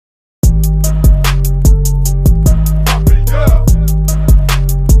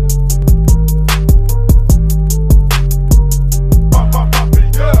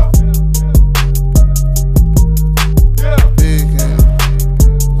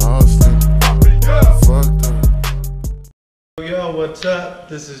What's up?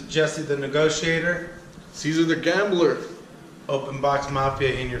 This is Jesse the Negotiator. Caesar the Gambler. Open box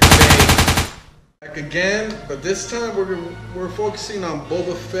mafia in your face. Back again, but this time we're focusing on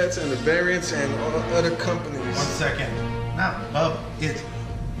Boba Fett and the variants and other companies. 1 second. Not Boba. It's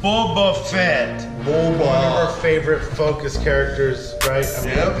Boba Fett. Boba. One of our favorite focus characters, right? I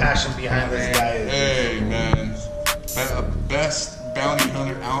mean, the passion behind this guy is. Hey, man. Best bounty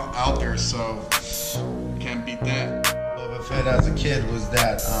hunter out there, so can't beat that. Boba Fett as a kid was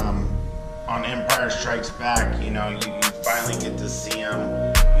that on Empire Strikes Back, you know, you finally get to see him.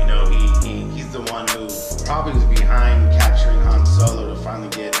 You know, he's the one who probably was behind capturing Han Solo to finally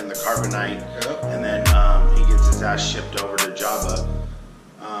get in the carbonite. Yep. And then he gets his ass shipped over to Jabba.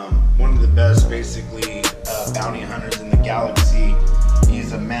 One of the best, basically, bounty hunters in the galaxy.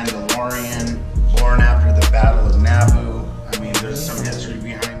 He's a Mandalorian, born after the Battle of Naboo. I mean, there's some history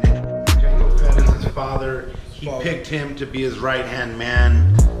behind it. Jango Fett is his father. He picked him to be his right-hand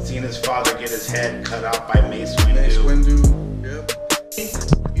man, seeing his father get his head cut off by Mace Windu. Mace Windu, yep.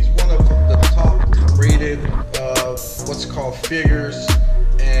 He's one of the top-rated, what's it called, figures,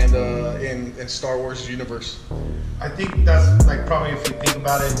 and in Star Wars universe. I think that's like probably if you think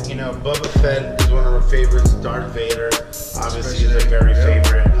about it, you know, Boba Fett is one of our favorites. Darth Vader, obviously, is a very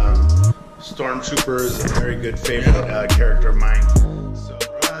favorite. Stormtrooper is a very good favorite character of mine. So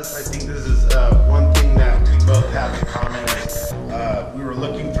for us, I think this is one thing that we both have in common. We were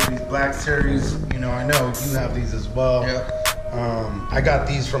looking for these Black Series. You know, I know you have these as well. Yeah. I got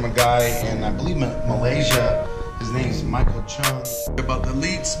these from a guy in, I believe, Malaysia. His name's Michael Chung. About the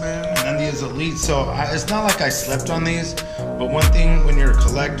elites, man. And then these elites. So it's not like I slept on these, but one thing when you're a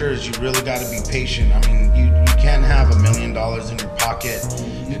collector is you really got to be patient. I mean, you can't have $1 million in your pocket.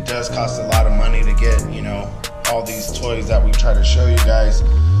 It does cost a lot of money to get, you know, all these toys that we try to show you guys.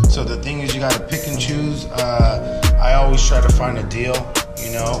 So the thing is, you got to pick and choose. I always try to find a deal,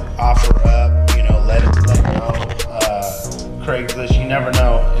 you know, offer up, you know, let go. Craigslist, you never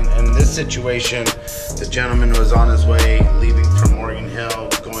know. In this situation, the gentleman was on his way, leaving from Morgan Hill,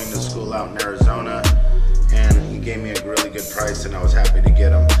 going to school out in Arizona, and he gave me a really good price, and I was happy to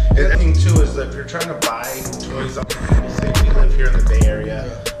get him. The thing too is that if you're trying to buy toys, say we live here in the Bay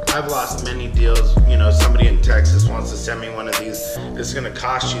Area, I've lost many deals. You know, somebody in Texas wants to send me one of these. It's gonna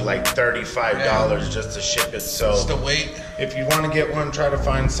cost you like $35 just to ship it. So Just to wait. If you want to get one, try to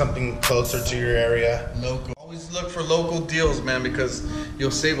find something closer to your area. Local. Always look for local deals, man, because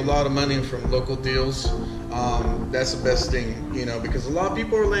you'll save a lot of money from local deals. That's the best thing, you know, because a lot of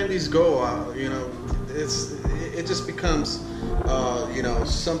people are letting these go. You know, it just becomes, you know,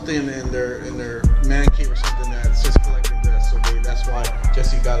 something in their man cave or something that's just collecting dust. So that's why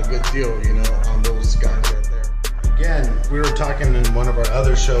Jesse got a good deal, you know, on those guys right there. Again, we were talking in one of our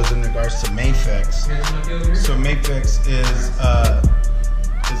other shows in regards to Mafix. So Mafix is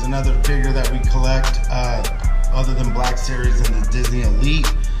another figure that we collect, other than Black Series and the Disney Elite.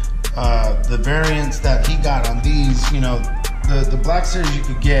 The variants that he got on these, you know, the Black Series you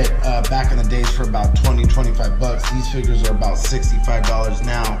could get back in the days for about $20-25. These figures are about $65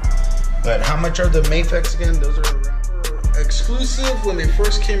 now. But how much are the Mafix again? Those are exclusive when they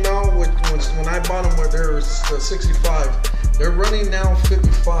first came out. When I bought them, where they were 65. They're running now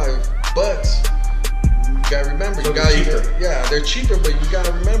 55, but you gotta remember, they're cheaper, but you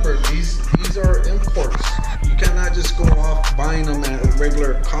gotta remember these are imports. You cannot just go off buying them at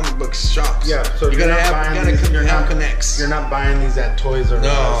regular comic book shops. Yeah, so you gotta have connects. You're not buying these at Toys R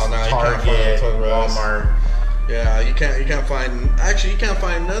Us, Target, Walmart. Yeah, you can't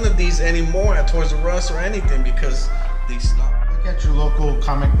find none of these anymore at Toys R Us or anything because they stopped. Look at your local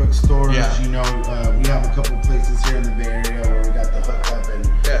comic book stores. Yeah. You know, we have a couple places here in the Bay Area where we got the hookup, and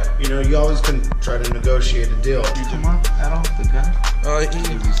you know, you always can try to negotiate a deal. You come off at all the gun?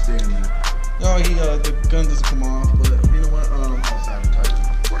 No, the gun doesn't come off. But you know what?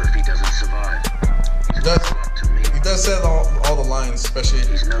 What if he doesn't survive? He does say all the lines, especially.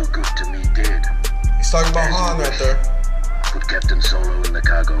 He's no good to me dead. He's talking about Han right there. Put Captain Solo in the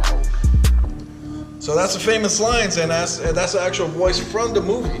cargo hold. So that's the famous lines, and that's the actual voice from the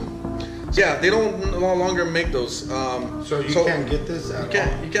movie. Yeah, they don't no longer make those. So you can't get this at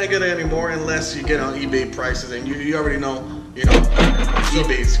all? You can't get it anymore unless you get on eBay prices, and you already know, you know,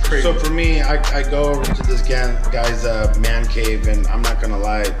 eBay's crazy. So for me, I go over to this guy's man cave, and I'm not gonna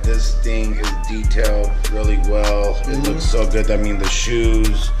lie, this thing is detailed really well. It looks so good. I mean, the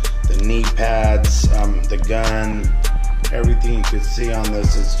shoes, the knee pads, the gun, everything you can see on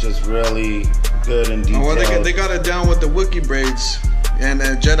this is just really good and detailed. Well, they got it down with the Wookiee braids and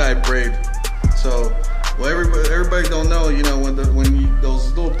the Jedi braid. So, well, everybody don't know, you know, when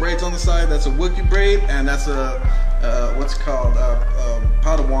those little braids on the side, that's a Wookiee braid, and that's a what's it called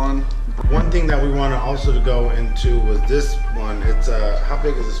Padawan. One thing that we want to also to go into was this one. It's how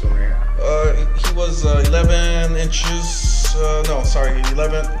big is this one right here? He was 11 inches. No, sorry,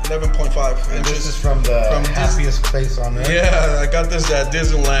 11.5 And inches. this is from the happiest place on earth. Yeah, I got this at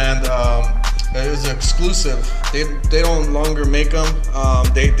Disneyland. It was exclusive. They don't longer make them.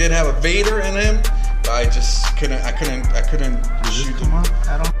 They did have a Vader in him, but I just couldn't. I couldn't shoot them up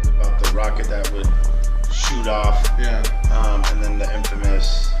at all. It's about the rocket that would shoot off. Yeah. And then the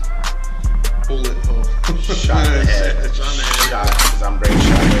infamous bullet hole. Shot in the head. Shot, because I'm brain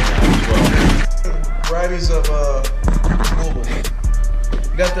shot right now as well. Varieties of boba.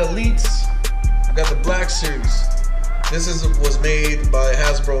 You got the Elites. You got the Black Series. This was made by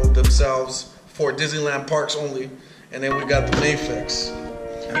Hasbro themselves for Disneyland parks only. And then we got the Mayfix.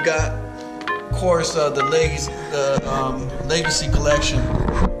 You got, of course, the Legacy Collection.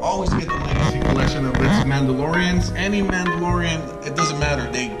 Always get the Legacy Collection of its Mandalorians. Any Mandalorian, it doesn't matter.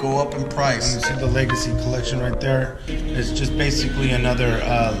 They go up in price. And you see the Legacy Collection right there. It's just basically another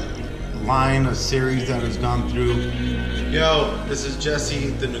line, a series that has gone through. Yo, this is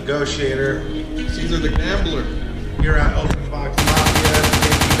Jesse, the negotiator. Caesar the Gambler. Here at Open Box Mafia.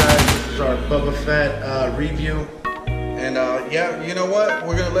 Thank you guys. This is our Boba Fett review. And yeah, you know what?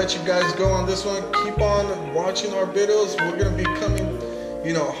 We're gonna let you guys go on this one. Keep on watching our videos. We're gonna be coming,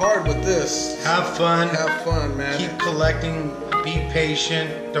 you know, hard with this. Have fun. Have fun, man. Keep collecting. Be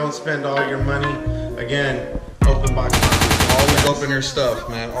patient. Don't spend all your money. Again, Open Box Mafia. Always open your stuff,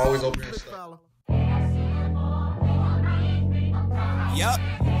 man. Always open your stuff. Yup.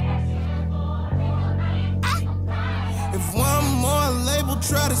 If one more label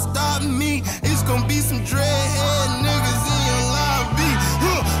try to stop me, it's gonna be some dreadhead niggas in your lobby.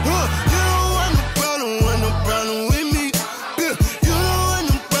 You don't want no problem with me. You don't want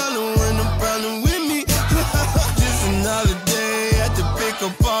no problem with me. Just another day at the pick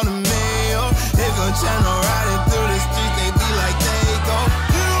up on the mail. They gon' channel right